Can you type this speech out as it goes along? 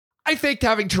I faked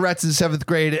having Tourette's in 7th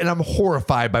grade, and I'm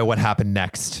horrified by what happened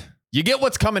next. You get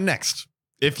what's coming next.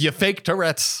 If you fake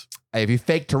Tourette's. Hey, if you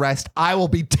fake Tourette's, I will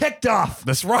be ticked off.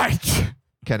 That's right.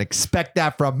 Can expect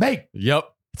that from me. Yep.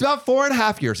 It's about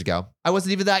 4.5 years ago. I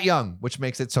wasn't even that young, which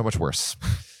makes it so much worse.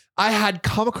 I had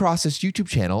come across this YouTube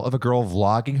channel of a girl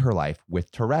vlogging her life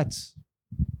with Tourette's.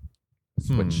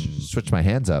 Switch my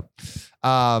hands up.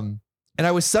 And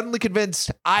I was suddenly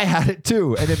convinced I had it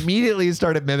too, and immediately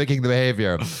started mimicking the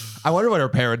behavior. I wonder what her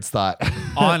parents thought.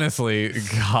 Honestly,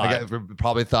 God.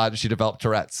 Probably thought she developed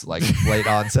Tourette's, like late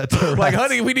onset Tourette's. Like,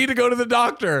 honey, we need to go to the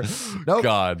doctor. Nope.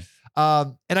 God.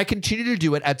 And I continued to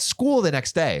do it at school the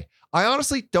next day. I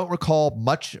honestly don't recall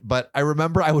much, but I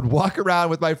remember I would walk around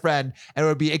with my friend and it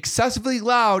would be excessively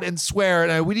loud and swear,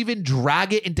 and I would even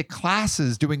drag it into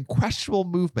classes doing questionable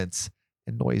movements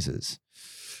and noises.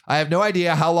 I have no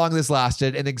idea how long this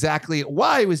lasted and exactly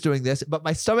why I was doing this, but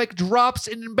my stomach drops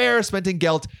in embarrassment and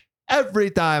guilt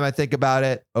every time I think about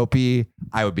it. OP,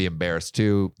 I would be embarrassed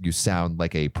too. You sound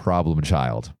like a problem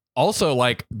child. Also,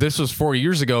 like, this was 4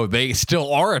 years ago. They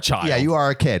still are a child. Yeah, you are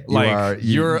a kid.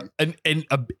 You're an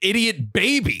idiot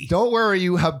baby. Don't worry,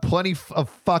 you have plenty of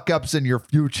fuck ups in your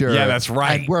future. Yeah, that's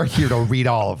right. And we're here to read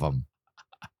all of them.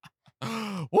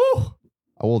 Woo.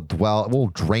 We'll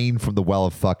drain from the well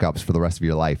of fuck ups for the rest of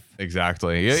your life.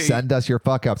 Exactly. Send us your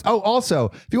fuck ups. Oh,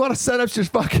 also, if you want to send us your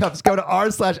fuck ups, go to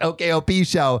r/OKOP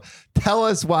show. Tell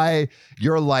us why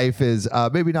your life is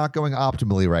maybe not going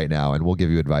optimally right now, and we'll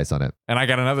give you advice on it. And I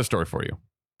got another story for you.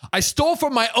 I stole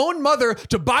from my own mother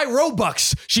to buy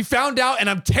Robux. She found out, and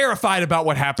I'm terrified about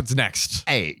what happens next.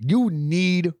 Hey, you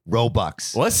need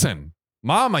Robux. Listen,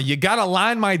 Mama, you got to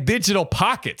line my digital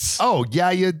pockets. Oh,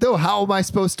 yeah, you do. How am I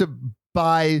supposed to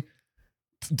buy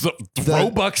the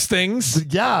Robux things?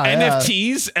 Yeah.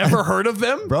 NFTs. Ever heard of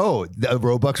them? Bro, the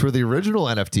Robux were the original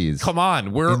NFTs. Come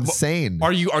on. We're insane.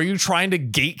 Are you trying to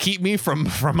gatekeep me from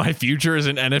my future as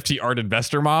an NFT art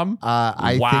investor, Mom?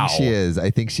 I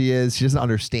think she is. She doesn't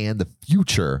understand the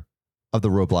future of the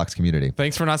Roblox community.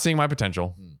 Thanks for not seeing my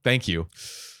potential. Thank you.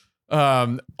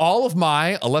 All of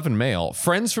my 11 male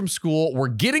friends from school were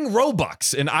getting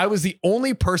Robux, and I was the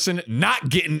only person not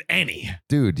getting any.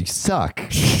 Dude, you suck.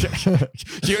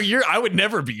 I would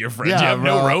never be your friend. Yeah, you have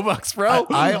no Robux, bro.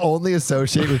 I only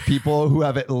associate with people who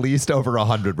have at least over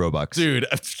 100 Robux. Dude,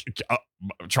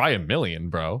 try 1 million,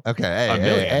 bro. Okay,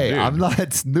 hey, I'm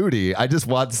not snooty. I just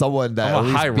want someone that at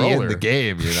least be in the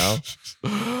game, you know?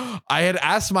 I had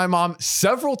asked my mom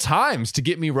several times to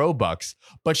get me Robux,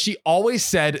 but she always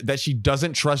said that she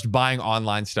doesn't trust buying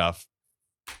online stuff.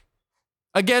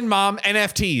 Again, Mom,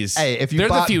 NFTs. Hey, if you they're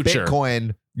bought the future.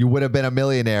 Bitcoin, you would have been a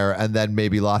millionaire and then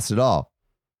maybe lost it all.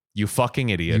 You fucking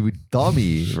idiot. You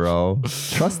dummy, bro.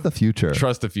 Trust the future.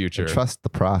 Trust the future. Trust the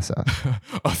process.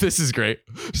 Oh, this is great.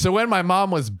 So when my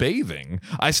mom was bathing,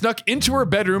 I snuck into her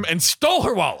bedroom and stole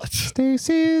her wallet.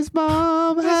 Stacy's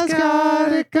mom has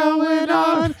got it going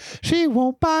on. She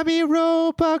won't buy me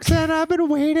Robux and I've been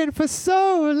waiting for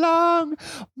so long.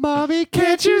 Mommy,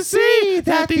 can't you see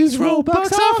that these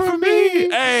Robux are for me?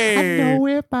 Hey. I know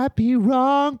it might be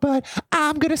wrong, but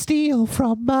I'm going to steal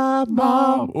from my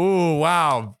mom. Ooh,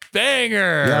 wow.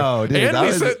 Banger. Yo, dude, and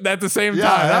we said that at the same time.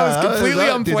 That was completely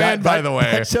unplanned, by the way.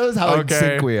 That shows how in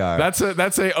sync we are. That's a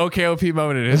OKOP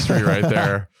moment in history right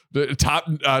there. The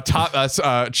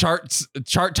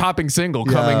chart topping single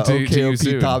coming to you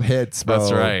soon. Top hits, bro.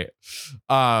 That's right.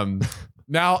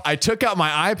 Now I took out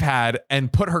my iPad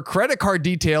and put her credit card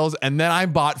details, and then I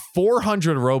bought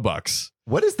 400 Robux.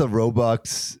 What is the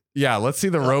Robux? Yeah, let's see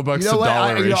the Robux to what?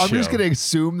 dollar ratio. I'm just going to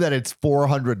assume that it's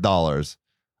 $400.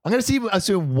 I'm going to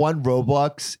assume one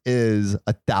Robux is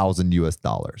 $1,000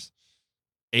 US.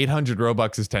 800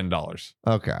 Robux is $10.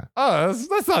 Okay. Oh,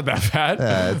 that's not that bad.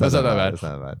 Yeah, that's not that bad. That's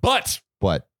not bad.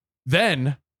 But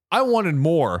then I wanted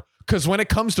more, because when it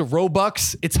comes to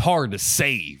Robux, it's hard to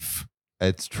save.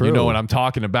 It's true. You know what I'm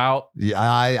talking about? Yeah,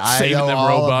 I saving know them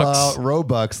all Robux. about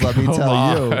Robux. Let me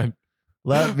tell you.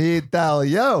 Let me tell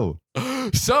you.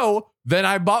 So then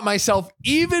I bought myself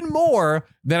even more.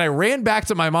 Then I ran back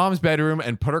to my mom's bedroom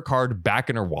and put her card back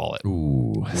in her wallet.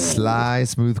 Ooh, sly,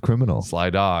 smooth criminal.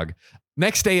 Sly dog. The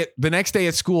next day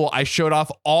at school, I showed off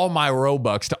all my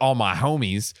Robux to all my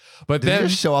homies. But Did then you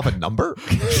just show off a number?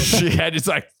 yeah, just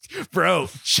like, bro,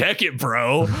 check it,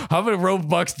 bro. How many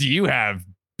Robux do you have,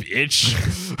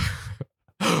 bitch?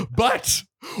 But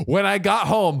when I got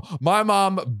home, my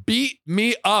mom beat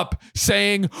me up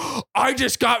saying, I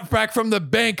just got back from the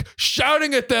bank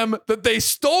shouting at them that they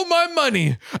stole my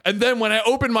money. And then when I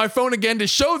opened my phone again to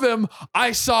show them,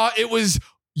 I saw it was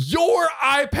your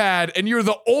iPad and you're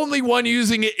the only one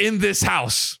using it in this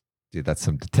house. Dude, that's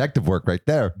some detective work right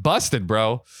there. Busted,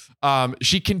 bro.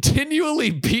 She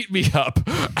continually beat me up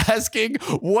asking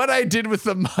what I did with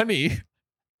the money.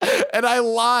 And I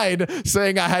lied,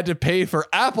 saying I had to pay for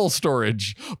Apple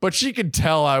storage, but she could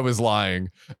tell I was lying.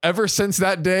 Ever since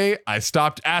that day, I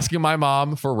stopped asking my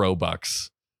mom for Robux.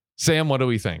 Sam, what do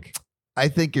we think? I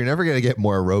think you're never going to get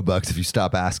more Robux if you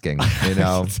stop asking. You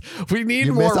know, we need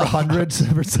you more. miss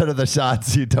 100% of the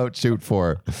shots you don't shoot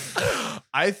for.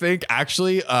 I think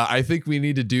actually, I think we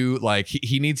need to do like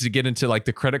he needs to get into like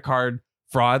the credit card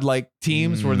fraud like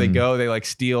teams where they like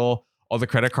steal all the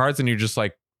credit cards and you're just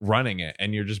like running it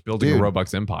and you're just building a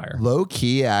Robux empire. Low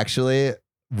key, actually,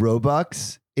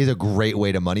 Robux is a great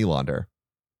way to money launder.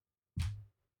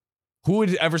 Who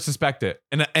would ever suspect it?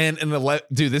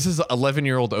 Dude, this is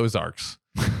 11-year-old Ozarks.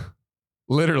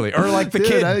 Literally. Or like the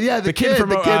kid. The kid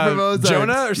from Ozarks.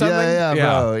 Jonah or something? Yeah,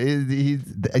 bro.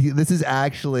 This is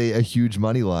actually a huge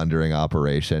money laundering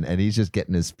operation, and he's just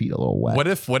getting his feet a little wet. What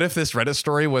if this Reddit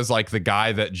story was like the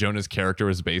guy that Jonah's character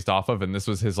was based off of, and this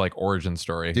was his like origin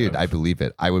story? Dude, I believe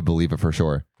it. I would believe it for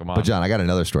sure. Come on. But John, I got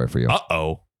another story for you.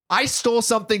 Uh-oh. I stole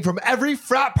something from every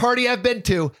frat party I've been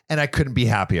to, and I couldn't be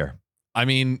happier. I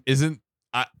mean,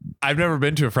 I've never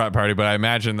been to a frat party, but I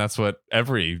imagine that's what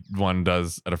everyone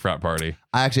does at a frat party.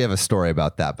 I actually have a story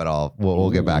about that, but we'll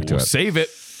get back to it. Save it.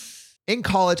 In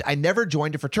college, I never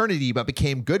joined a fraternity, but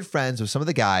became good friends with some of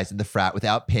the guys in the frat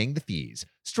without paying the fees.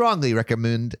 Strongly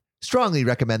recommend.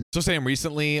 So Sam,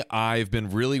 recently I've been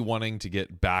really wanting to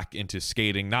get back into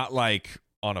skating, not like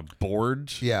on a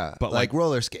board. Yeah, but like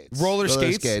roller skates. Roller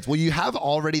skates. Well, you have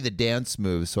already the dance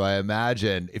moves, so I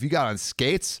imagine if you got on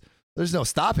skates, there's no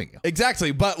stopping you.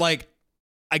 Exactly. But like,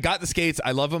 I got the skates.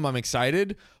 I love them. I'm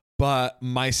excited. But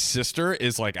my sister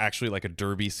is like actually like a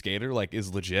derby skater, like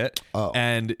is legit. Oh.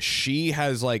 And she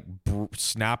has like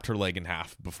snapped her leg in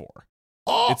half before.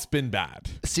 Oh, it's been bad.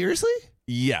 Seriously?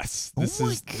 Yes. This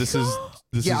is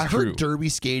I true. heard derby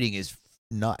skating is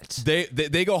nuts. They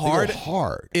go hard. They go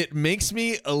hard. It makes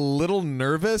me a little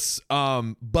nervous.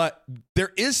 But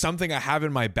there is something I have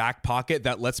in my back pocket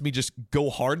that lets me just go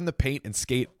hard in the paint and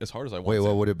skate as hard as I want. Wait,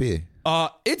 what would it be?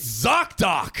 It's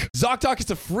ZocDoc. ZocDoc is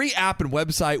a free app and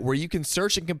website where you can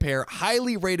search and compare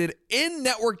highly rated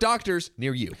in-network doctors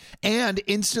near you. And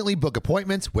instantly book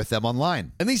appointments with them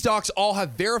online. And these docs all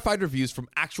have verified reviews from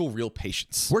actual real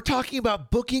patients. We're talking about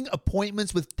booking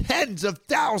appointments with tens of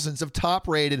thousands of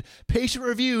top-rated,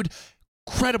 patient-reviewed,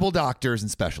 credible doctors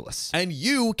and specialists. And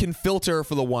you can filter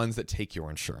for the ones that take your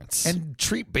insurance. And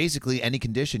treat basically any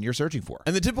condition you're searching for.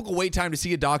 And the typical wait time to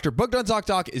see a doctor booked on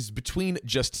ZocDoc is between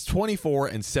just 24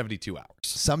 and 72 hours.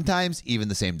 Sometimes even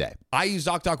the same day. I use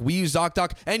ZocDoc, we use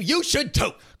ZocDoc, and you should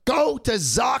too. Go to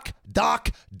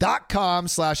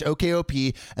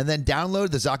ZocDoc.com/OKOP and then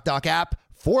download the ZocDoc app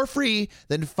for free,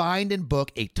 then find and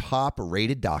book a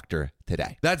top-rated doctor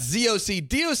today. That's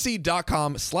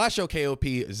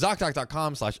ZocDoc.com/OKOP,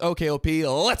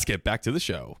 ZocDoc.com/OKOP. Let's get back to the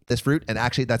show. This route, and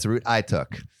actually that's a route I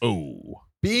took. Oh.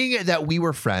 Being that we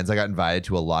were friends, I got invited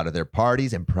to a lot of their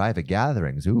parties and private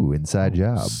gatherings. Ooh, inside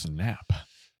job. Snap.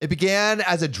 It began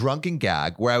as a drunken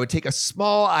gag where I would take a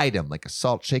small item like a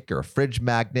salt shaker, a fridge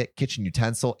magnet, kitchen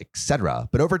utensil, etc.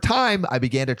 But over time, I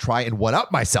began to try and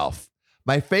one-up myself.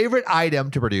 My favorite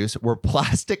item to produce were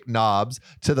plastic knobs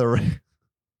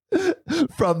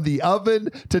from the oven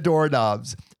to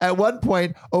doorknobs. At one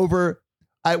point, over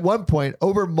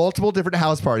multiple different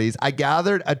house parties, I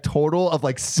gathered a total of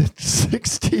like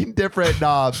 16 different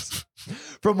knobs.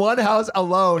 From one house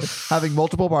alone, having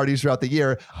multiple parties throughout the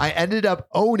year, I ended up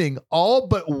owning all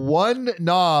but one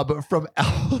knob from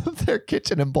all of their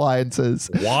kitchen appliances.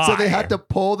 Why? So they had to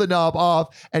pull the knob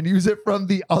off and use it from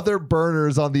the other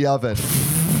burners on the oven.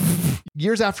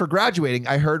 Years after graduating,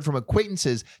 I heard from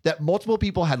acquaintances that multiple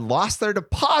people had lost their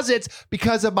deposits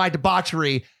because of my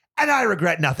debauchery, and I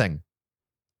regret nothing.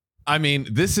 I mean,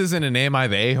 this isn't an Am I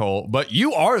the A-hole, but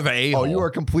you are the A-hole. Oh, you are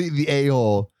completely the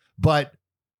a-hole, but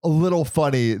a little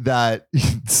funny that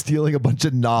stealing a bunch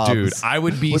of knobs, dude, I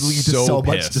would be would lead to so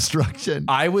much pissed. destruction.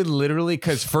 I would literally,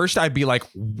 because first I'd be like,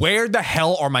 where the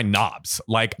hell are my knobs?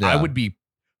 Like, Yeah. I'd be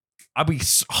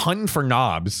hunting for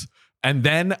knobs, and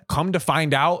then come to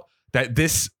find out that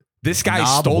this guy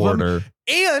Knob stole hoarder. them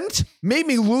and made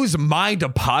me lose my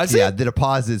deposit. Yeah, the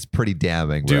deposit's pretty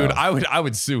damning, bro. Dude, I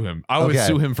would sue him. I would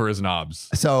sue him for his knobs.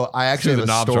 So I actually Steal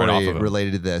have the a knobs right off story of him.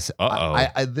 related to this. Uh-oh.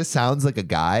 I this sounds like a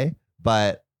guy,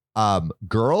 but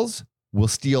girls will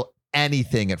steal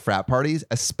anything at frat parties,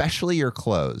 especially your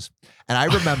clothes. And I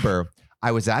remember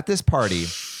I was at this party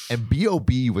and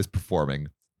B.O.B. was performing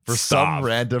for some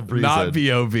random reason. Not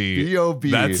B.O.B.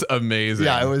 B.O.B. That's amazing.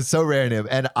 Yeah, it was so random.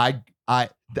 And I'm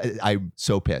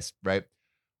so pissed, right?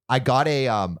 I got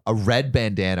a red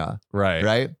bandana.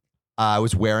 Right. I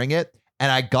was wearing it,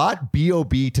 and I got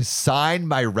B.O.B. to sign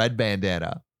my red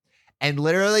bandana. And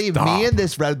literally, me and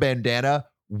this red bandana,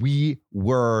 we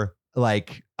were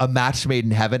like a match made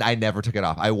in heaven. I never took it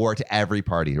off. I wore it to every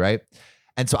party, right?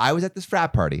 And so I was at this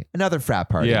frat party, another frat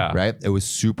party, right? It was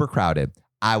super crowded.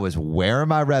 I was wearing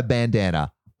my red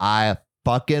bandana. I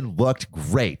fucking looked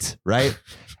great, right?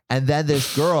 And then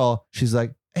this girl, she's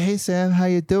like, hey, Sam, how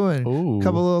you doing? Ooh.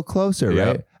 Come a little closer,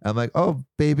 right? I'm like, oh,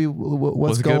 baby,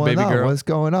 what's going on? Girl? What's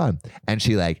going on? And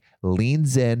she like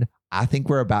leans in. I think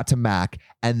we're about to mac.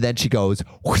 And then she goes,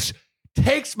 whoosh,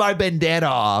 takes my bandana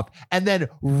off, and then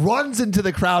runs into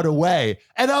the crowd away.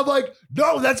 And I'm like,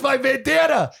 no, that's my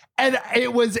bandana. And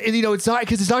it was, and, you know, it's not,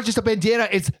 because it's not just a bandana,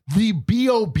 it's the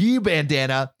B.O.B.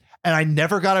 bandana. And I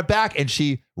never got it back. And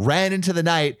she ran into the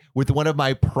night with one of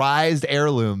my prized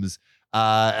heirlooms.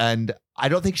 And I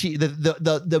don't think she,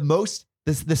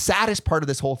 the saddest part of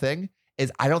this whole thing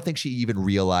is I don't think she even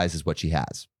realizes what she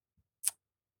has.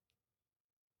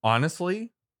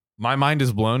 Honestly, my mind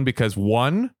is blown because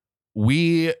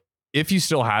if you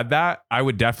still had that, I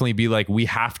would definitely be like, we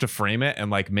have to frame it and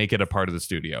like make it a part of the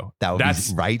studio. That's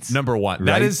be right. Number one.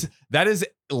 Right? That is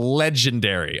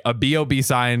legendary. A B.O.B.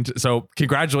 signed. So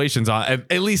congratulations on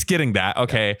at least getting that.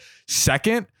 Okay. Yeah.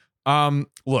 Second,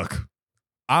 look,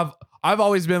 I've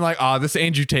always been like, this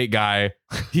Andrew Tate guy,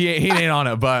 he ain't on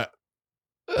it, but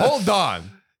hold on.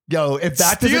 Yo, if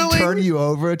that doesn't turn you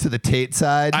over to the Tate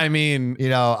side, I mean, you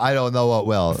know, I don't know what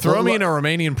will. Throw me in a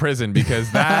Romanian prison because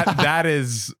that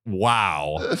is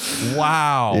wow.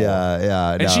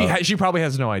 Yeah. And she probably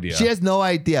has no idea. She has no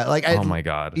idea. Like, oh my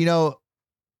God. You know,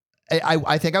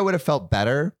 I think I would have felt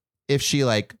better if she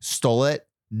like stole it,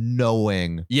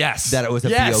 knowing that it was a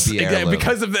B.O.B. heirloom.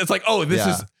 Because of this, like, this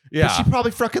is. Yeah. But she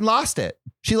probably fucking lost it.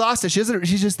 She lost it. She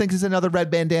just thinks it's another red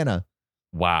bandana.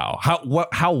 Wow.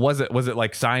 How was it? Was it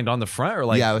like signed on the front or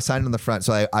like? Yeah, it was signed on the front.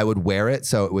 So I would wear it.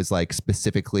 So it was like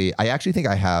specifically, I actually think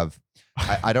I have,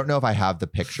 I don't know if I have the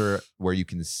picture where you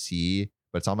can see,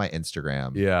 but it's on my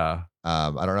Instagram. Yeah. I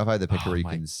don't know if I have the picture where you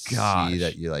can see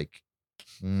that you like,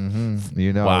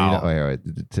 you know, wow. Wait,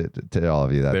 to all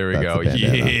of you. There we go.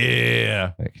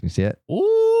 Yeah. Wait, can you see it?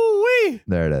 Ooh-wee.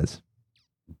 There it is.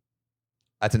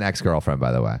 That's an ex-girlfriend,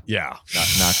 by the way. Yeah.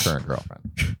 Not current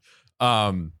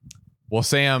girlfriend. Well,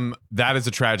 Sam, that is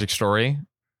a tragic story,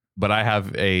 but I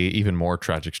have a even more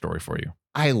tragic story for you.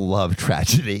 I love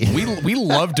tragedy. We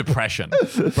love depression.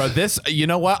 But this, you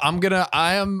know what?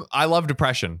 I love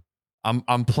depression.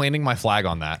 I'm planting my flag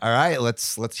on that. All right,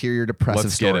 let's hear your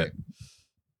depressive story.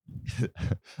 Get it.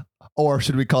 Or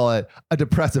should we call it a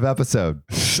depressive episode?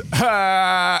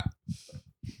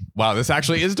 Wow, this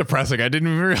actually is depressing. I didn't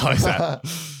even realize that.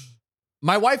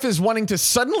 My wife is wanting to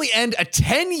suddenly end a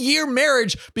 10-year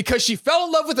marriage because she fell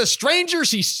in love with a stranger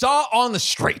she saw on the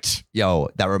street. Yo,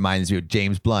 that reminds me of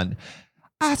James Blunt.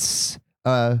 I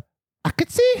could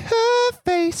see her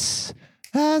face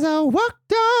as I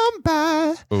walked on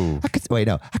by. Ooh. I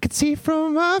could see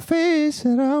from my face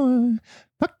that I was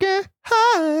fucking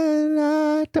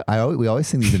high. We always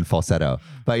sing these in falsetto,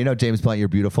 but you know, James Blunt, you're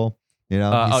beautiful. You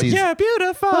know, yeah,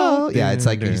 beautiful. Oh, yeah, it's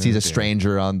like he sees a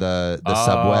stranger on the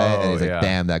subway, and he's like,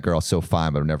 "Damn, that girl's so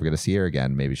fine, but I'm never gonna see her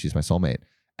again. Maybe she's my soulmate."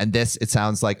 And it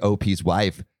sounds like OP's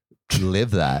wife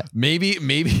lived that. Maybe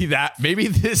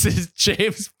this is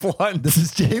James Blunt. This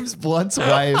is James Blunt's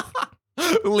wife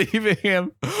leaving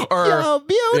him. Or you're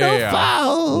beautiful. Yeah.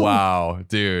 Wow,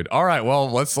 dude. All right, well,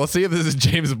 let's see if this is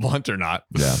James Blunt or not.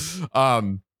 Yeah.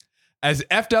 As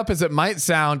effed up as it might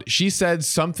sound, she said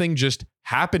something just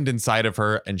happened inside of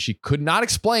her and she could not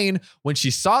explain when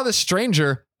she saw the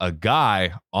stranger, a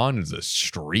guy on the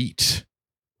street.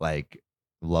 Like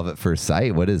love at first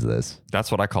sight. What is this? That's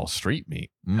what I call street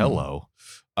meat. Hello.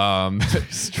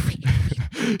 Street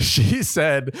meat. She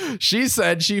said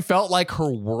she felt like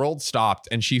her world stopped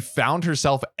and she found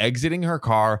herself exiting her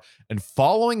car and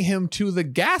following him to the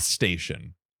gas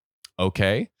station.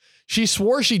 Okay. She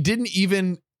swore she didn't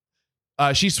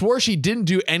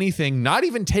do anything, not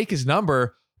even take his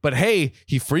number, but hey,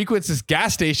 he frequents this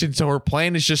gas station, so her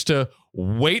plan is just to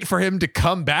wait for him to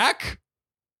come back?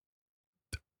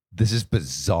 This is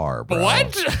bizarre, bro.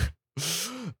 What?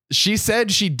 She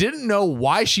said she didn't know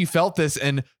why she felt this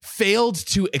and failed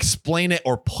to explain it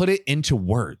or put it into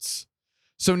words.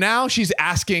 So now she's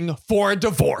asking for a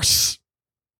divorce.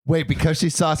 Wait, because she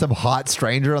saw some hot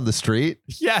stranger on the street?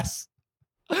 Yes.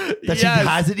 That she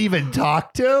hasn't even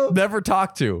talked to? Never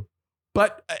talked to.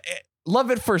 But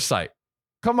love at first sight.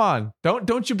 Come on.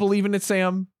 Don't you believe in it,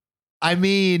 Sam? I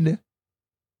mean,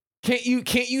 can't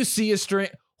you see a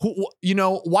stranger?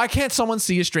 Why can't someone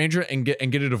see a stranger and get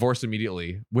a divorce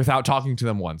immediately without talking to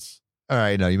them once? All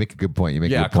right, no, you make a good point. You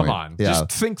make a good point. Come on. Yeah.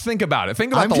 Just think about it.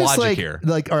 Think about the logic here.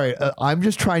 Like, all right, I'm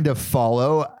just trying to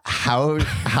follow how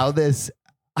does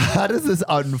this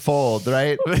unfold,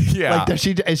 right? Yeah. Like, is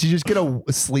she just gonna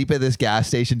sleep at this gas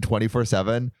station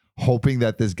 24/7, hoping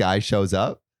that this guy shows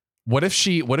up? How does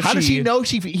she know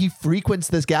he frequents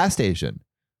this gas station?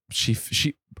 She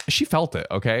felt it,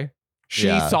 okay? She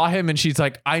saw him and she's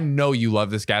like, I know you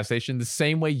love this gas station the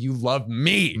same way you love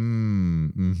me.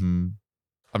 Mm-hmm.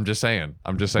 I'm just saying.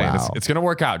 Wow. It's going to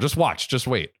work out. Just watch. Just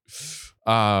wait. Is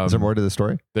there more to the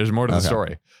story? There's more to the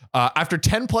story. After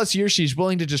 10 plus years, she's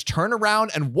willing to just turn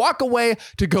around and walk away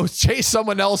to go chase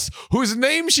someone else whose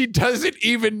name she doesn't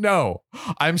even know.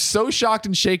 I'm so shocked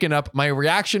and shaken up. My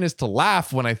reaction is to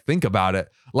laugh when I think about it.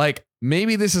 Like,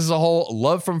 maybe this is a whole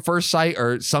love from first sight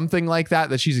or something like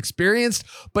that she's experienced,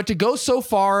 but to go so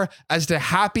far as to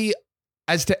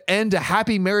end a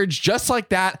happy marriage just like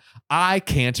that, I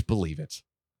can't believe it.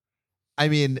 I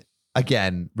mean,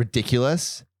 again,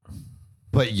 ridiculous.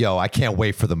 But yo, I can't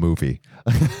wait for the movie.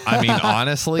 I mean,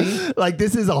 honestly, like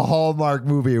this is a Hallmark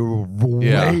movie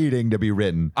waiting to be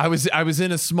written. I was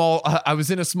in a small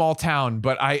town,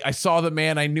 but I saw the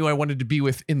man I knew I wanted to be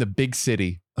with in the big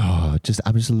city. Oh,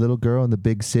 I'm just a little girl in the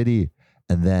big city,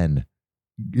 and then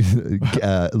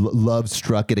love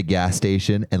struck at a gas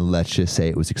station, and let's just say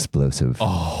it was explosive.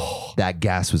 Oh, that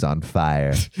gas was on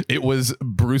fire. It was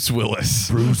Bruce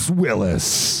Willis.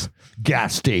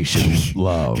 Gas station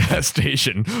love. Gas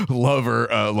station lover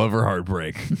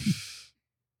heartbreak.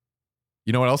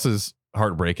 You know what else is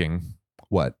heartbreaking?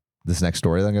 What? This next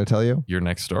story that I'm going to tell you? Your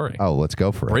next story. Oh, let's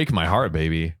go for it. Break my heart,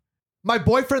 baby. My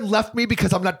boyfriend left me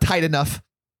because I'm not tight enough.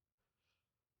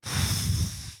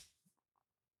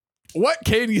 What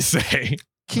can you say?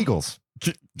 Kegels.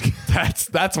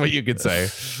 That's what you could say.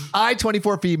 I,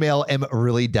 24 female, am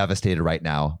really devastated right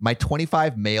now. My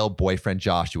 25 male boyfriend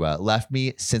Joshua left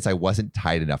me since I wasn't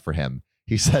tight enough for him.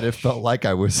 He said it felt like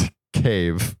I was a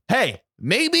cave. Hey,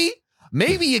 maybe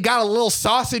you got a little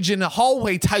sausage in the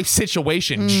hallway type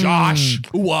situation, Josh.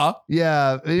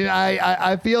 Yeah,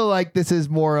 I feel like this is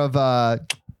more of a.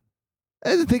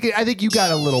 I think you got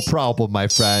a little problem, my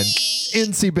friend.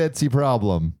 Insy bitsy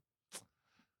problem.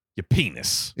 Your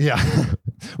penis. Yeah.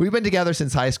 We've been together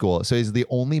since high school, so he's the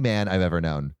only man I've ever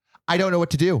known. I don't know what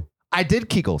to do. I did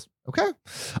Kegels. Okay.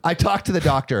 I talked to the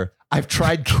doctor. I've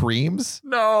tried creams.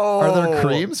 No. Are there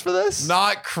creams for this?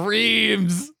 Not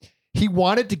creams. He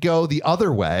wanted to go the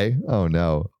other way. Oh,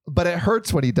 no. But it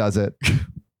hurts when he does it.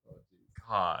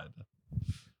 God.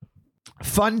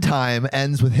 Fun time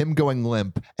ends with him going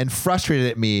limp and frustrated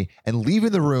at me and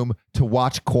leaving the room to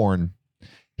watch Korn.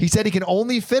 He said he can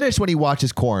only finish when he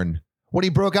watches Korn. When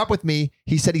he broke up with me,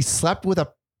 he said he slept with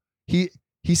a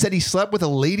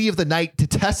lady of the night to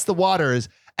test the waters,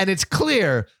 and it's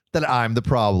clear that I'm the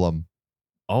problem.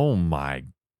 Oh my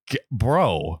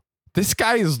bro. This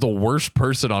guy is the worst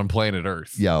person on planet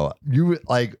Earth. Yo, you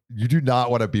do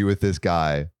not want to be with this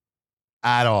guy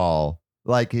at all.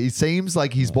 Like, he seems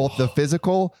like he's both the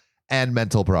physical and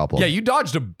mental problem. Yeah, you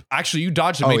dodged a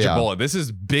major bullet. This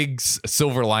is big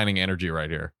silver lining energy right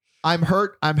here. I'm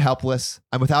hurt. I'm helpless.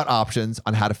 I'm without options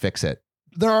on how to fix it.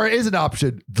 There is an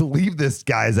option to leave this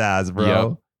guy's ass, bro.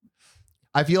 Yep.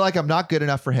 I feel like I'm not good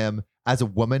enough for him as a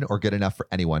woman or good enough for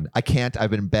anyone. I can't.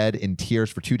 I've been in bed in tears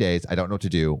for 2 days. I don't know what to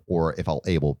do or if I'll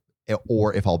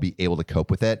be able to cope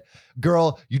with it.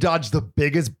 Girl, you dodged the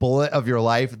biggest bullet of your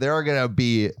life. There are going to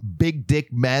be big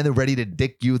dick men ready to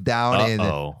dick you down in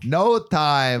no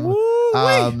time.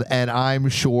 And I'm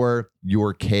sure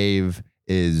your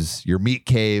meat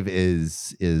cave is,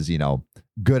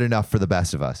 good enough for the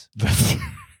best of us.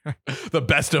 The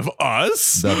best of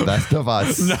us? The best of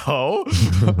us. No.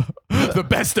 The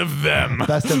best of them.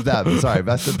 Best of them. Sorry,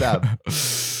 best of them.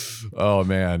 Oh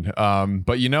man.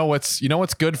 But you know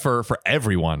what's good for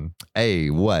everyone? Hey,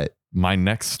 what? My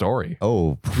next story.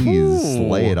 Oh, please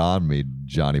lay it on me,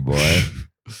 Johnny boy.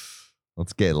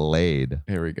 Let's get laid.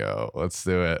 Here we go. Let's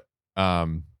do it.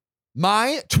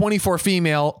 My 24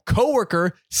 female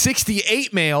coworker,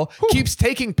 68 male, keeps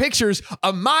taking pictures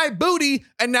of my booty,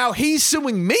 and now he's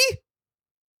suing me?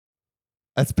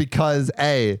 That's because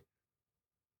an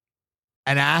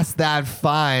ass that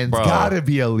fine's gotta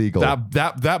be illegal.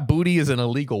 That booty is an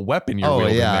illegal weapon you're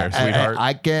wielding there, sweetheart.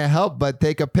 I can't help but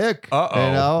take a pic.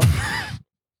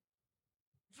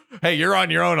 Hey, you're on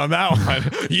your own on that one.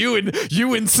 You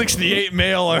and 68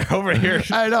 male are over here.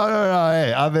 No.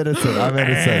 Hey, I'm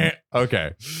innocent.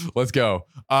 Okay, let's go.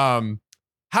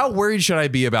 How worried should I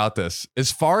be about this?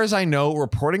 As far as I know,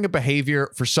 reporting a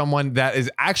behavior for someone that is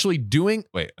actually doing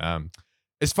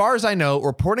As far as I know,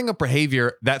 reporting a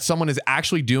behavior that someone is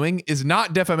actually doing is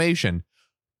not defamation.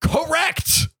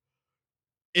 Correct.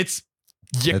 It's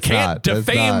can't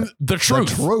defame the truth.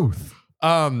 The truth.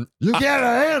 You can't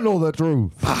handle the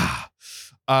truth.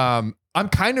 I'm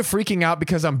kind of freaking out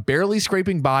because I'm barely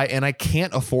scraping by and I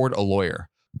can't afford a lawyer.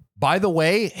 By the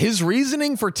way, his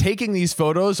reasoning for taking these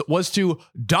photos was to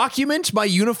document my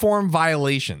uniform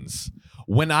violations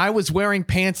when I was wearing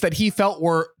pants that he felt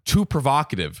were too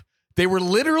provocative. They were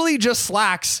literally just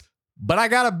slacks, but I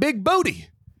got a big booty.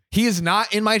 He is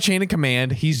not in my chain of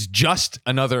command. He's just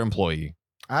another employee.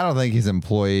 I don't think he's an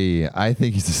employee. I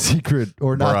think he's a secret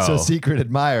or not so secret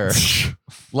admirer.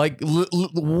 Like,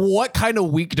 what kind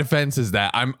of weak defense is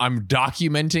that? I'm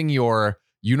documenting your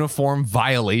uniform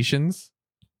violations.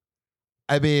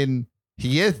 I mean,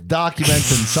 he is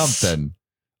documenting something.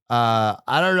 I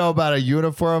don't know about a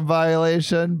uniform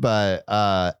violation, but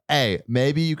hey,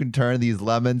 maybe you can turn these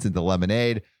lemons into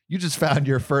lemonade. You just found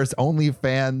your first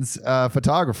OnlyFans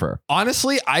photographer.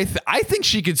 Honestly, I think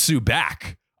she could sue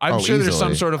back. I'm sure there's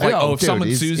some sort of like, if dude,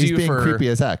 someone sues you being for creepy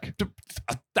as heck.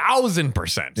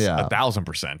 1,000%. Yeah.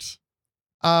 1,000%.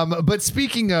 But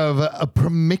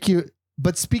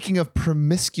speaking of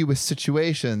promiscuous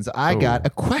situations, I got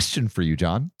a question for you,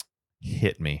 John.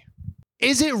 Hit me.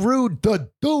 Is it rude to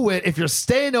do it if you're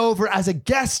staying over as a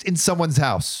guest in someone's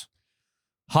house?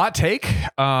 Hot take.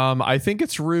 I think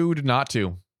it's rude not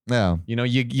to. Yeah. You know,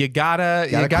 you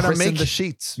gotta make the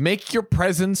sheets. Make your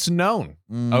presence known.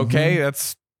 Mm-hmm. Okay,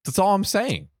 that's all I'm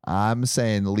saying. I'm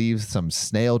saying leave some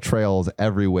snail trails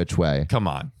every which way. Come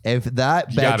on. If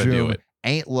that bedroom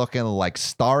ain't looking like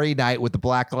Starry Night with the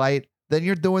black light, then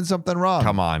you're doing something wrong.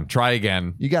 Come on, try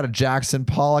again. You got to Jackson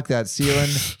Pollock that ceiling,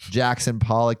 Jackson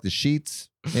Pollock the sheets,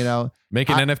 you know. Make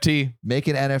an NFT. Make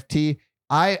an NFT.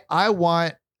 I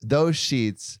want those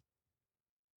sheets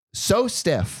so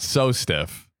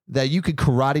stiff that you could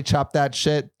karate chop that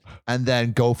shit and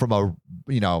then go from a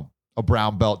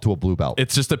brown belt to a blue belt.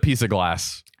 It's just a piece of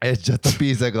glass. It's just a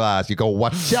piece of glass. You go,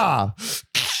 whatcha?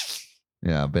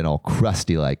 Yeah, been all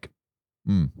crusty like.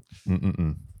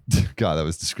 God, that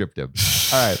was descriptive.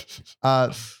 All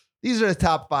right. These are the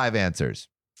top 5 answers.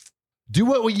 Do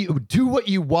what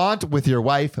you want with your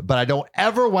wife, but I don't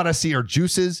ever want to see her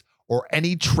juices or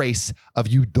any trace of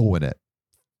you doing it.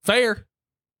 Fair.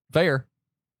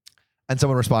 And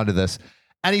someone responded to this.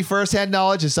 Any firsthand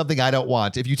knowledge is something I don't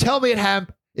want. If you tell me it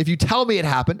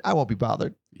happened, I won't be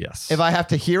bothered. Yes. If I have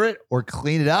to hear it or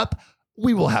clean it up,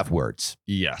 we will have words.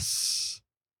 Yes.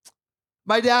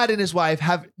 My dad and his wife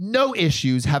have no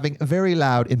issues having very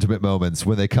loud, intimate moments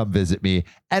when they come visit me,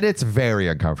 and it's very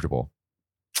uncomfortable.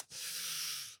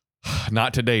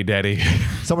 Not today, Daddy.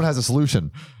 Someone has a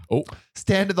solution. Oh.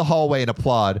 Stand in the hallway and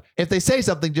applaud. If they say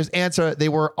something, just answer. They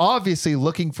were obviously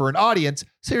looking for an audience,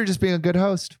 so you're just being a good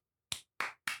host.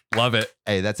 Love it.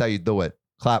 Hey, that's how you do it.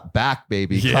 Clap back,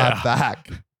 baby. Yeah. Clap back.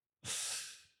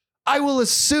 I will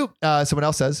assume, someone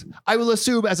else says, I will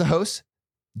assume as a host,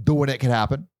 doing it can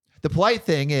happen. The polite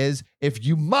thing is, if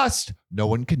you must, no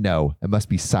one can know. It must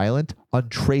be silent,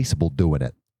 untraceable doing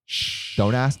it. Shh.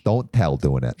 Don't ask, don't tell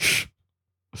doing it.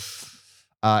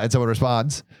 And someone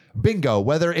responds, bingo,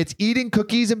 whether it's eating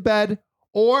cookies in bed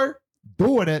or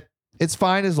doing it, it's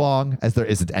fine as long as there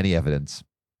isn't any evidence.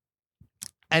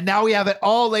 And now we have it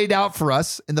all laid out for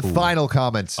us in the final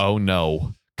comments. Oh,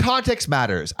 no. Context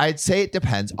matters. I'd say it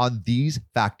depends on these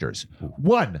factors.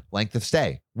 1, length of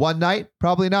stay. 1 night,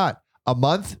 probably not. A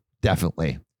month,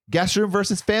 definitely. Guest room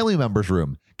versus family member's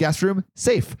room. Guest room,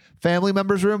 safe. Family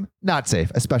member's room, not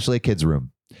safe, especially a kid's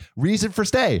room. Reason for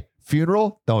stay.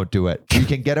 Funeral, don't do it. You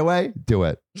can get away, do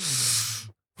it.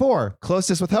 4,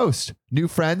 closest with host. New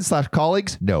friends /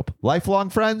 colleagues, nope. Lifelong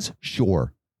friends,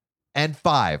 sure. And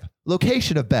 5,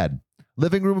 location of bed.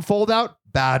 Living room fold out,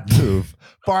 bad move.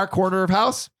 Far corner of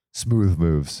house, smooth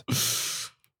moves.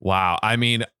 Wow. I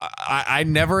mean, I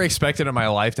never expected in my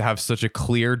life to have such a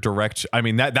clear, direct. I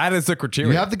mean, that is the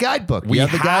criteria. You have the guidebook. We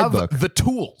have the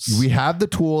tools. We have the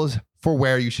tools for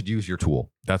where you should use your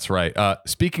tool. That's right.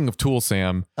 Speaking of tools,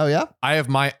 Sam. Oh yeah. I have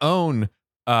my own.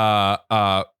 Ask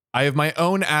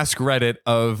Reddit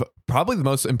of probably the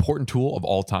most important tool of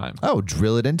all time. Oh,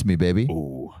 drill it into me, baby.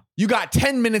 Ooh. You got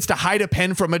 10 minutes to hide a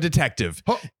pen from a detective.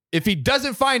 Oh. If he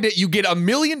doesn't find it, you get $1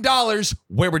 million.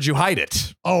 Where would you hide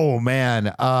it? Oh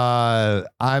man,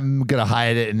 I'm gonna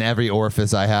hide it in every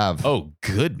orifice I have. Oh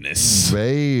goodness,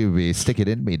 baby, stick it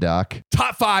in me, doc.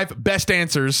 Top 5 best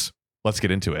answers. Let's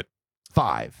get into it.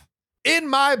 5. In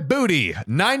my booty.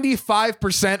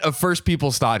 95% of first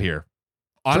people's thought here.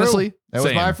 Honestly, that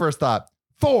was my first thought.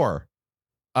 4.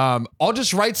 I'll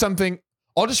just write something.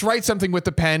 I'll just write something with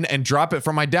the pen and drop it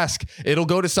from my desk. It'll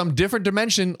go to some different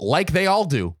dimension like they all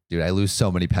do. Dude, I lose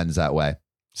so many pens that way.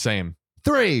 Same.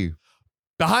 3.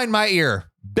 Behind my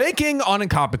ear. Banking on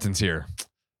incompetence here.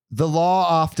 The law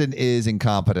often is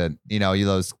incompetent. You know,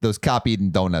 those cop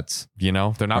eating donuts. You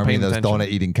know, they're not I paying mean, those attention. donut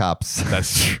eating cops.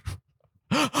 That's true.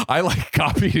 I like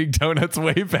cop eating donuts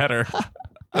way better.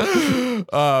 Wait,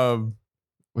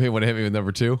 want to hit me with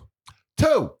number 2?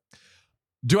 2.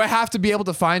 Do I have to be able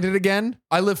to find it again?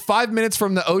 I live 5 minutes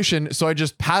from the ocean, so I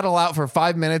just paddle out for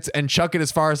 5 minutes and chuck it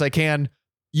as far as I can.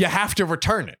 You have to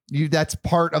return it. That's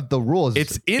part of the rules.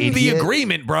 It's in the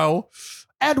agreement, bro.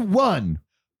 And 1.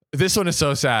 This one is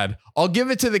so sad. I'll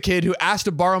give it to the kid who asked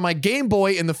to borrow my Game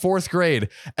Boy in the 4th grade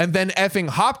and then effing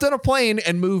hopped on a plane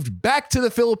and moved back to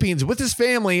the Philippines with his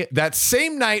family that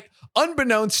same night,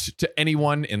 unbeknownst to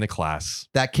anyone in the class.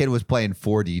 That kid was playing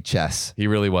 4D chess. He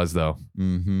really was, though.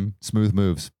 Mm-hmm. Smooth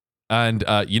moves. And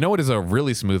you know what is a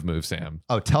really smooth move, Sam?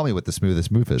 Oh, tell me what the smoothest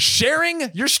move is.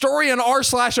 Sharing your story on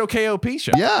r/OKOP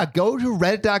show. Yeah, go to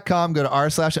reddit.com, go to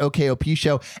r/OKOP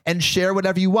show, and share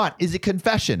whatever you want. Is it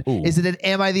confession? Ooh. Is it an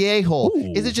am I the a-hole?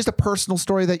 Ooh. Is it just a personal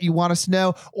story that you want us to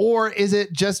know? Or is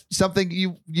it just something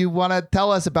you want to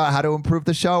tell us about how to improve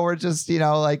the show? Or just,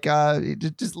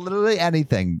 just literally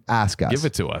anything. Ask us. Give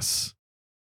it to us.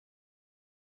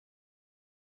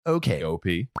 Okay. OP.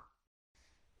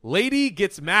 Lady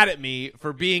gets mad at me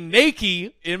for being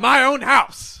naked in my own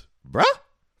house. Bruh?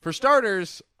 For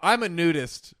starters, I'm a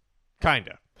nudist,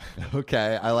 kinda.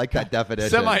 Okay, I like that definition.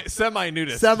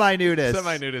 Semi-nudist. Semi-nudist.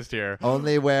 Semi-nudist here.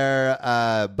 Only wear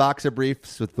boxer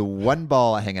briefs with the one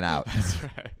ball hanging out. That's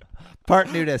right.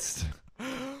 Part nudist.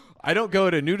 I don't go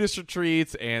to nudist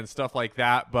retreats and stuff like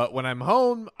that, but when I'm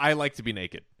home, I like to be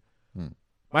naked.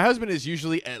 My husband is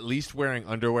usually at least wearing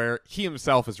underwear. He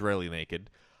himself is rarely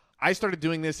naked. I started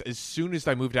doing this as soon as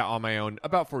I moved out on my own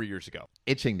about 4 years ago.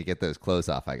 Itching to get those clothes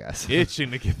off, I guess.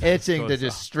 Itching to get those Itching to clothes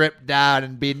just off. strip down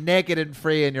and be naked and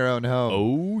free in your own home.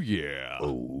 Oh, yeah.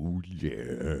 Oh,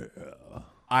 yeah.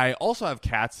 I also have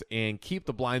cats and keep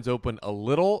the blinds open a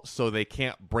little so they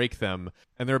can't break them,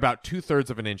 and they're about 2/3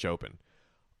 of an inch open.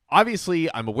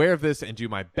 Obviously, I'm aware of this and do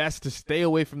my best to stay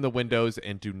away from the windows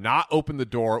and do not open the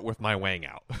door with my wang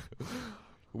out.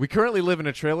 We currently live in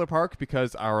a trailer park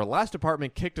because our last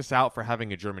apartment kicked us out for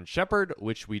having a German Shepherd,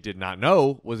 which we did not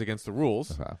know was against the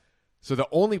rules. Okay. So the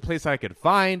only place I could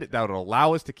find that would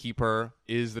allow us to keep her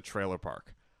is the trailer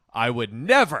park. I would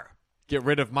never get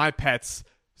rid of my pets,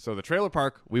 so the trailer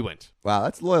park, we went. Wow,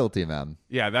 that's loyalty, man.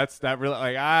 Yeah, that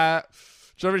really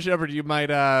German Shepherd, you might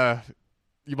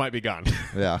be gone.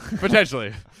 Yeah.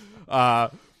 Potentially.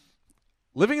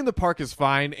 Living in the park is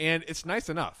fine, and it's nice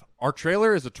enough. Our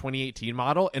trailer is a 2018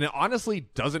 model, and it honestly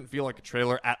doesn't feel like a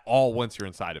trailer at all once you're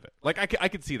inside of it. Like, I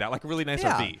could see that, like a really nice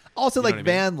RV. Also, You know like what I mean?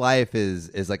 van life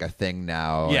is like a thing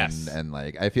now. Yes. And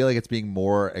like I feel like it's being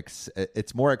more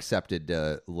it's more accepted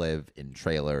to live in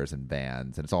trailers and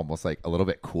vans, and it's almost like a little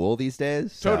bit cool these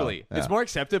days. So, Totally. yeah. It's more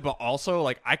accepted, but also,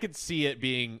 like, I could see it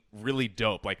being really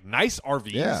dope. Like, nice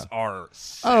RVs are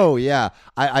sick. Oh yeah,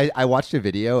 I watched a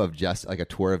video of just like a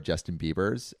tour of Justin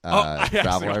Bieber's I actually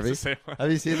travel watched the RV. same one.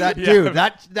 Have you seen that, Yeah. dude?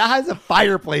 That has a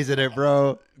fireplace in it,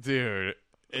 bro. Dude,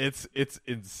 it's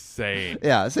insane.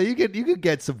 Yeah, so you could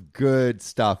get some good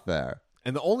stuff there.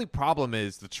 And the only problem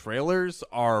is the trailers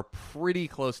are pretty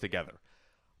close together.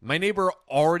 My neighbor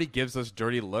already gives us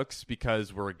dirty looks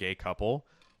because we're a gay couple.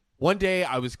 One day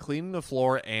I was cleaning the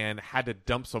floor and had to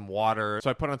dump some water, so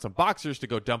I put on some boxers to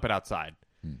go dump it outside.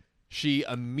 She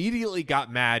immediately got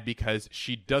mad because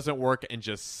she doesn't work and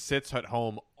just sits at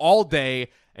home all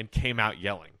day and came out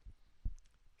yelling.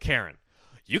 Karen,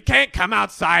 you can't come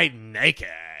outside naked.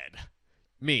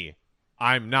 Me,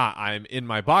 I'm not. I'm in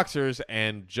my boxers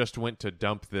and just went to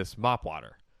dump this mop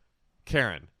water.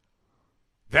 Karen,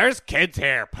 there's kids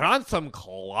here. Put on some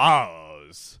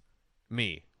clothes.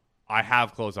 Me, I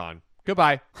have clothes on.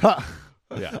 Goodbye.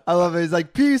 Yeah. I love it. He's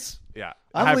like, peace. Yeah.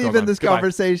 I I'm have clothes leaving on. this Goodbye.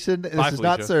 conversation. This Bye, does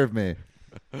not Felicia. serve me.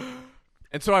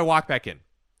 And so I walked back in.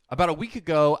 About a week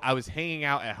ago, I was hanging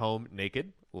out at home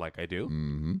naked, like I do.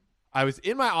 Mm-hmm. I was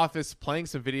in my office playing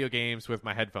some video games with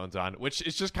my headphones on, which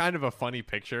is just kind of a funny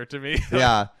picture to me.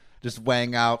 Yeah, just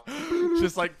wang out.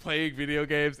 Just like playing video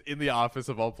games in the office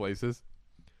of all places.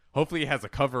 Hopefully he has a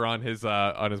cover on his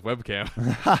webcam.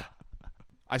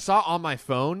 I saw on my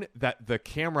phone that the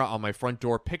camera on my front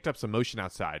door picked up some motion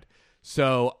outside.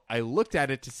 So I looked at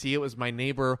it to see it was my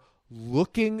neighbor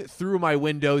looking through my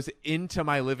windows into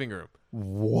my living room.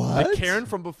 What? Like Karen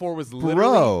from before was literally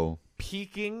Bro.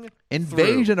 peeking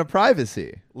Invasion of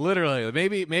privacy. Literally,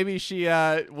 maybe she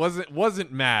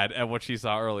wasn't mad at what she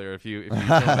saw earlier. If you know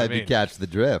what I If you mean. catch the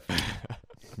drift.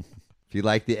 If you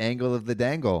like the angle of the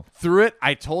dangle. Through it,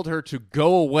 I told her to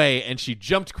go away, and she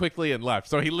jumped quickly and left.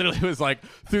 So he literally was like,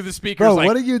 through the speakers, Bro, like,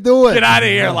 what are you doing? get out of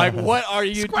here. Like, what are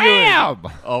you Scram!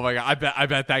 doing? Oh, my God. I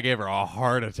bet that gave her a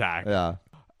heart attack. Yeah.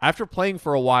 After playing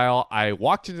for a while, I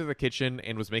walked into the kitchen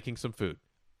and was making some food.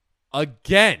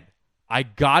 Again, I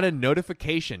got a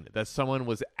notification that someone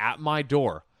was at my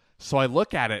door. So I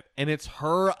look at it, and it's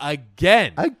her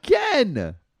again.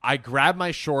 Again. I grab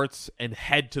my shorts and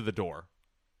head to the door.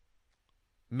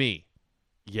 Me.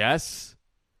 Yes?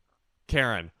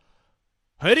 Karen.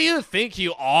 Who do you think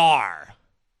you are?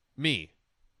 Me.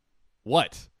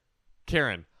 What?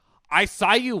 Karen. I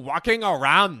saw you walking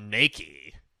around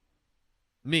naked.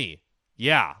 Me.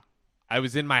 Yeah. I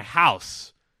was in my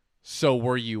house. So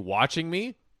were you watching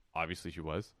me? Obviously she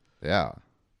was. Yeah.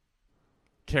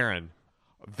 Karen.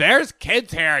 There's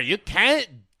kids here. You can't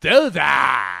do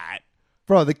that.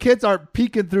 Bro, the kids aren't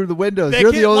peeking through the windows. They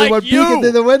You're the can't- only like one you. peeking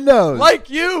through the windows. Like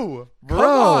you. Come Bro,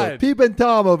 on. peeping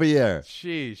Tom over here.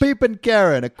 Sheesh. Peeping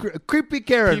Karen. A creepy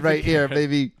Karen Peeping right here, Karen.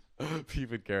 baby.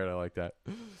 Peeping Karen, I like that.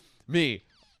 Me.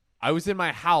 I was in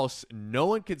my house. No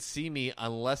one could see me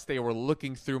unless they were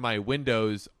looking through my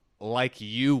windows like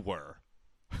you were.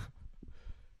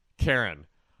 Karen.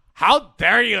 How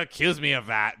dare you accuse me of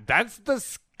that? That's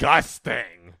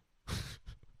disgusting.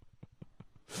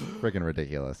 Freaking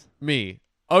ridiculous. Me.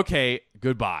 Okay,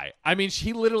 goodbye. I mean,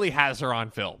 she literally has her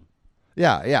on film.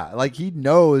 Yeah, yeah. Like he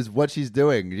knows what she's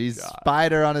doing. He's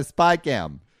spied her on his spy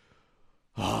cam.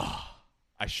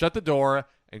 I shut the door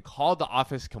and called the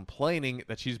office complaining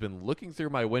that she's been looking through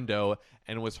my window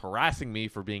and was harassing me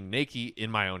for being naked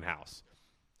in my own house.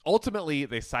 Ultimately,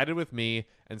 they sided with me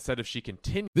and said if she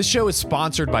continued. This show is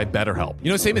sponsored by BetterHelp.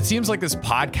 You know, Sam, it seems like this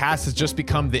podcast has just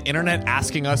become the internet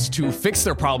asking us to fix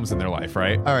their problems in their life,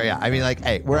 right? All right, yeah. I mean, like,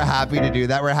 hey, we're happy to do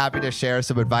that. We're happy to share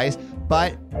some advice.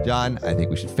 But, John, I think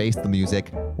we should face the music.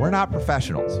 We're not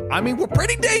professionals. I mean, we're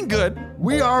pretty dang good.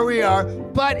 We are.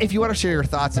 But if you want to share your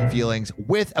thoughts and feelings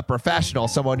with a professional,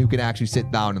 someone who can actually sit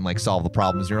down and like solve the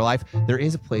problems in your life, there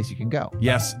is a place you can go.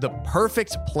 Yes, the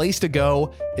perfect place to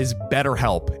go is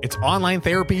BetterHelp. It's online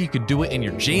therapy. You can do it in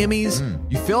your jammies.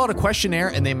 You fill out a questionnaire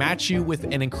and they match you with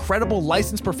an incredible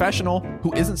licensed professional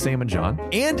who isn't Sam and John.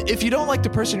 And if you don't like the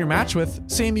person you're matched with,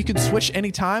 Sam, you can switch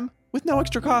anytime with no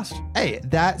extra cost. Hey,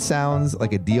 that sounds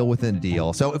like a deal within a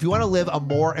deal. So if you want to live a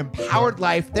more empowered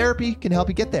life, therapy can help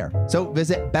you get there. So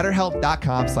visit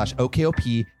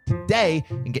betterhelp.com/OKOP today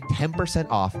and get 10%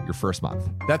 off your first month.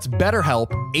 That's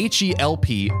BetterHelp,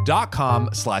 HELP.com/OKOP.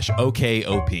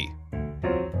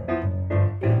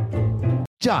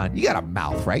 John, you got a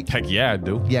mouth, right? Heck yeah, I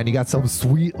do. Yeah, and you got some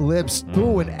sweet lips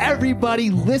too. And everybody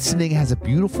listening has a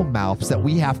beautiful mouth that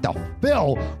we have to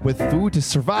fill with food to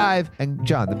survive. And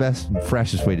John, the best and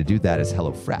freshest way to do that is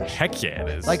HelloFresh. Heck yeah, it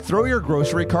is. Like throw your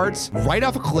grocery carts right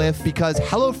off a cliff because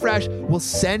HelloFresh will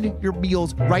send your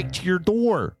meals right to your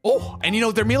door. oh, and you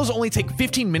know, their meals only take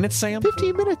 15 minutes, Sam.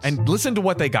 15 minutes. And listen to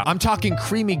what they got. I'm talking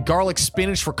creamy garlic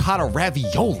spinach ricotta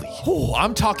ravioli. Oh,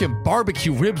 I'm talking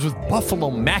barbecue ribs with buffalo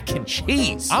mac and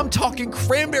cheese. I'm talking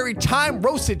cranberry thyme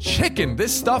roasted chicken.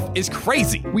 This stuff is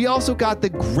crazy. we also got the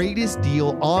greatest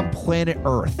deal on planet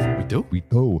Earth. We do? We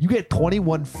do. You get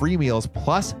 21 free meals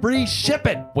plus free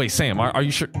shipping. Wait, Sam, are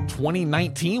you sure?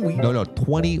 2019? No,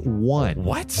 21.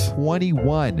 What?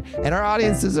 21. And our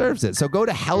audience deserves it. So go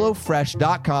to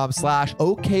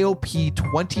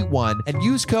HelloFresh.com/OKOP21 and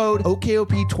use code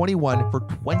OKOP21 for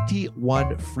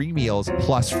 21 free meals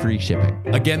plus free shipping.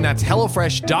 Again, that's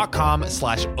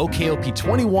HelloFresh.com/OKOP21.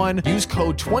 Use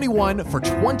code 21 for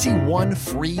 21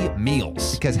 free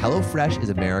meals. Because HelloFresh is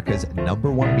America's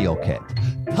 #1 meal kit.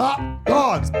 Top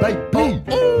dogs, baby!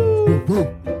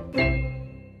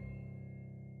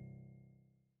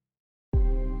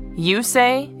 You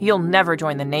say you'll never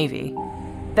join the Navy,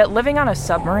 that living on a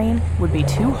submarine would be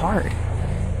too hard.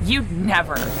 You'd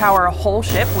never power a whole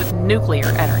ship with nuclear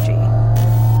energy.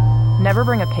 Never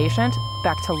bring a patient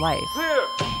back to life.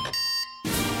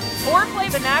 Or play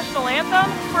the national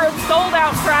anthem for a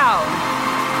sold-out crowd.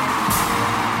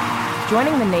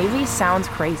 Joining the Navy sounds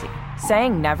crazy.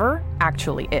 Saying never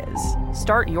actually is.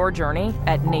 Start your journey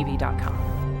at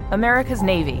Navy.com. America's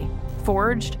Navy,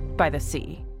 forged by the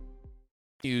sea.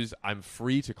 I'm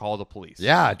free to call the police.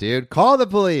 Yeah, dude. Call the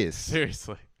police.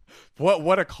 Seriously.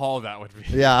 What a call that would be.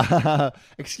 Yeah.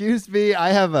 Excuse me. I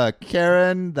have a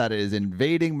Karen that is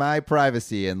invading my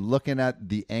privacy and looking at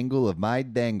the angle of my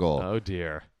dangle. Oh,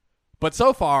 dear. But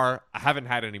so far, I haven't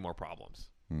had any more problems.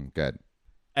 Good.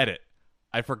 Edit.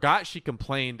 I forgot she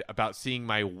complained about seeing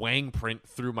my wang print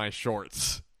through my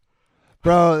shorts.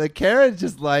 Bro, the Karen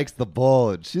just likes the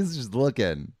bulge. She's just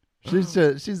looking. She's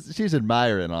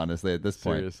admiring, honestly, at this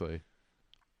point. Seriously.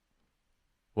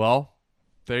 Well,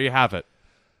 there you have it.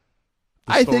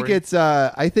 I think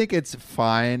it's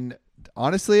fine.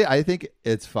 Honestly, I think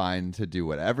it's fine to do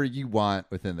whatever you want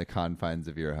within the confines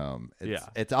of your home.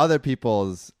 It's other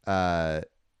people's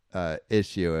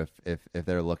issue if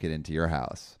they're looking into your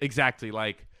house. Exactly.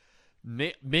 Like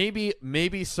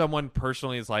maybe someone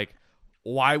personally is like,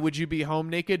 why would you be home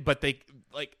naked? But they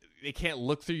can't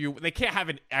look through you. They can't have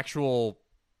an actual.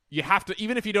 You have to,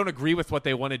 even if you don't agree with what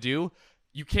they want to do,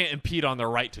 you can't impede on their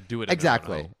right to do it.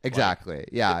 Exactly.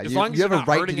 Yeah. As long as you have you're a not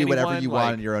right to hurting do whatever anyone, you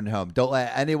want in your own home. Don't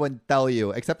let anyone tell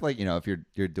you, except like, if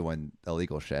you're doing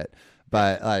illegal shit.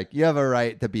 But like, you have a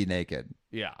right to be naked.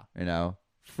 Yeah.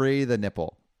 Free the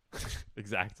nipple.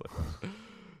 Exactly.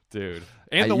 Dude.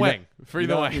 And the wing. Free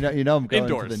the wing. I'm going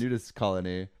Indoors. to the nudist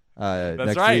colony That's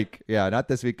next right. week. Yeah, not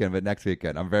this weekend, but next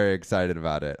weekend. I'm very excited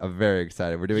about it. I'm very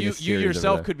excited. We're doing a series you of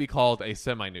yourself it. could be called a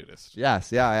semi-nudist.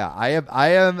 Yes, yeah.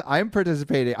 I'm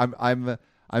participating. I'm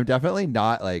definitely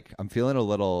not like, I'm feeling a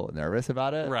little nervous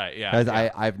about it. Right, yeah. Because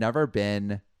yeah. I've never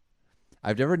been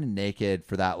naked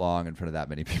for that long in front of that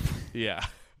many people. Yeah.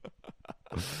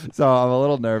 So I'm a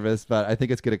little nervous, but I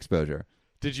think it's good exposure.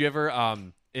 Did you ever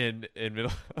in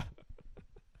middle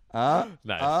nice.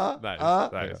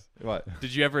 What?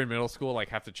 Did you ever in middle school like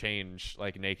have to change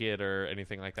like naked or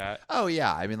anything like that? Oh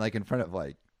yeah, I mean like in front of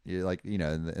like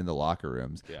in the locker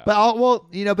rooms. Yeah. But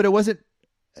but it wasn't.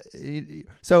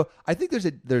 So I think there's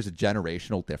a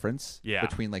generational difference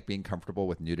between like being comfortable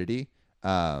with nudity.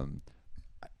 I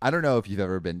don't know if you've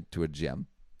ever been to a gym,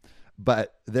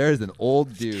 but there's an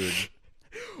old dude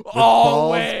with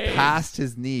balls past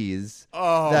his knees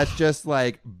that's just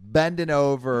like bending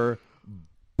over,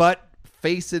 butt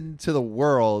facing to the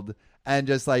world, and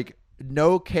just like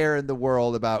no care in the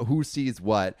world about who sees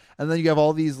what. And then you have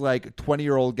all these like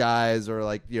 20-year-old guys or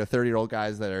like 30-year-old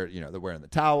guys that are they're wearing the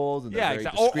towels and they're very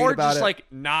discreet or about just it. like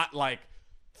not like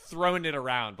throwing it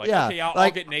around. Like Yeah, okay,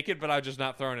 I'll get naked, but I'm just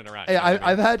not throwing it around. Hey,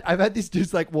 I've had these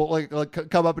dudes like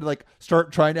come up and like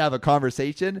start trying to have a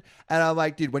conversation, and I'm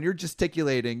like, dude, when you're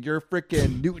gesticulating, your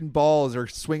freaking Newton balls are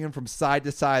swinging from side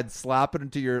to side, slapping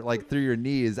into your like through your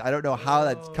knees. I don't know how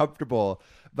that's comfortable,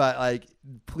 but like,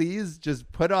 please just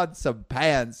put on some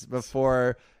pants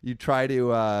before you try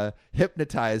to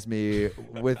hypnotize me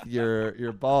with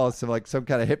your balls. So like some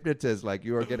kind of hypnotist, like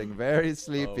you are getting very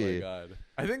sleepy. Oh my God.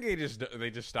 I think they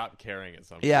just stopped caring at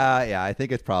some point. Yeah, I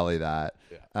think it's probably that.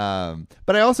 Yeah.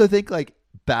 But I also think like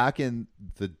back in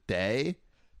the day,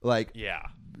 like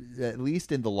at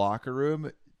least in the locker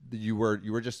room, you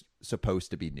were just supposed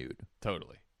to be nude.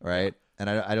 Totally. Right? And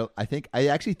I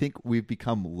actually think we've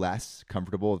become less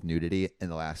comfortable with nudity in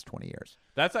the last 20 years.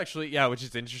 That's actually which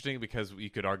is interesting because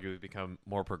you could argue we've become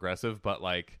more progressive, but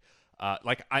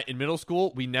in middle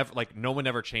school, we never no one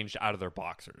ever changed out of their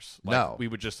boxers. No, we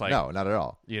would just no, not at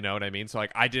all. You know what I mean? So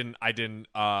like I didn't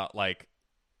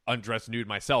undress nude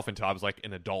myself until I was like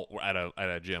an adult at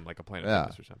a gym, like a Planet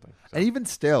Fitness or something. So. And even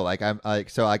still, like I'm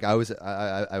like I was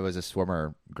a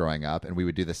swimmer growing up, and we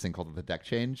would do this thing called the deck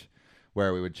change,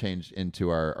 where we would change into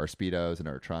our Speedos and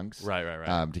our trunks,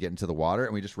 right, to get into the water,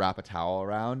 and we just wrap a towel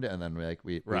around, and then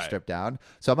we strip down.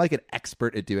 So I'm like an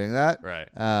expert at doing that, right?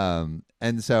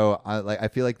 And so I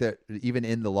feel like that even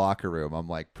in the locker room, I'm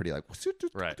like pretty like,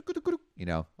 right,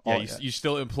 you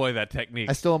still employ that technique.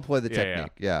 I still employ the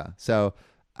technique, yeah. So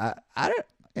I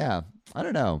don't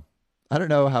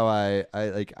know how I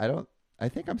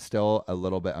think I'm still a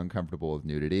little bit uncomfortable with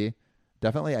nudity.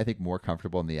 Definitely, I think more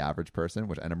comfortable than the average person,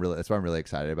 that's why I'm really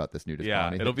excited about this nudist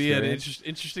colony. It'll be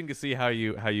interesting to see how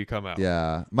you come out.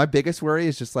 Yeah, my biggest worry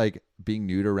is just like being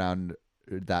nude around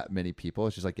that many people.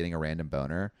 It's just like getting a random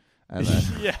boner, and then,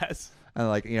 yes, and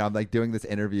like I'm like doing this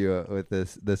interview with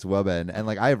this woman, and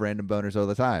like I have random boners all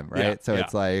the time, right? So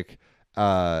it's like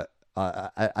I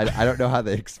don't know how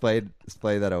they explain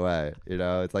that away.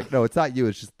 It's like, no, it's not you.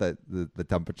 It's just the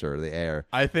temperature, the air.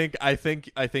 I think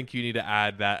you need to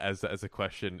add that as a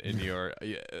question in your.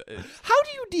 How do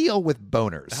you deal with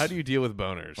boners? How do you deal with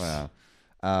boners?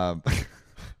 Wow. But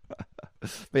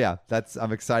yeah,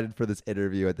 I'm excited for this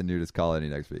interview at the nudist colony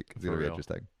next week. It's gonna be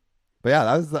interesting. But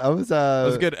yeah, that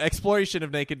was good exploration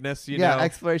of nakedness.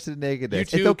 Exploration of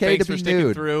nakedness. YouTube, it's okay thanks to be for sticking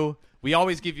nude. Through. We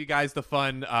always give you guys the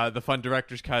fun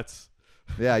director's cuts.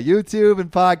 Yeah, YouTube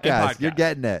and podcast. You're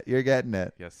getting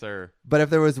it. Yes, sir. But if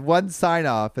there was one sign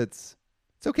off, it's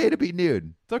okay to be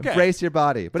nude. It's okay. Embrace your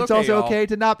body. But it's okay, also y'all. okay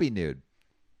to not be nude.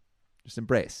 Just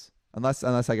embrace. Unless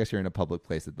I guess you're in a public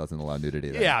place that doesn't allow nudity.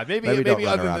 Then. Yeah, maybe don't run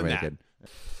other around than naked. that.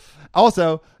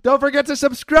 Also, don't forget to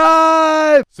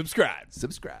subscribe.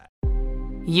 Subscribe.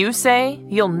 You say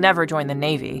you'll never join the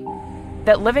Navy,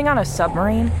 that living on a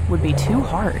submarine would be too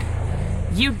hard.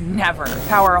 You'd never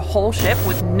power a whole ship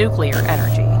with nuclear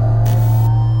energy.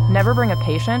 Never bring a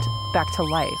patient back to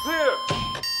life.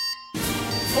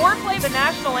 Or play the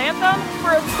national anthem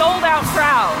for a sold-out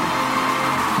crowd.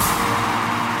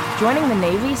 Joining the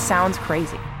Navy sounds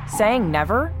crazy. Saying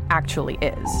never actually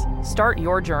is. Start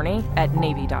your journey at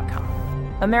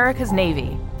Navy.com. America's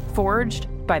Navy, forged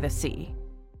by the sea.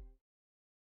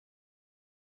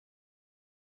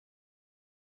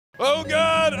 Oh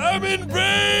God, I'm in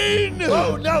pain!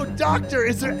 Oh no, doctor!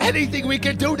 Is there anything we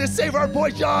can do to save our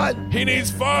boy John? He needs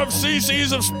 5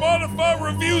 cc's of Spotify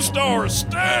review stars,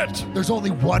 stat! There's only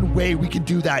one way we can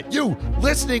do that. You,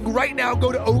 listening right now,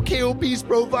 go to OKOP's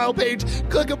profile page,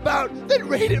 click about, then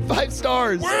rate it 5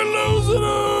 stars. We're losing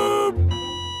him!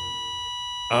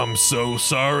 I'm so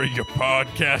sorry your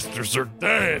podcasters are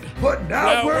dead. But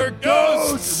now we're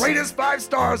ghosts! Rate us 5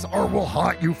 stars or we'll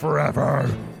haunt you forever.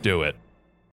 Do it.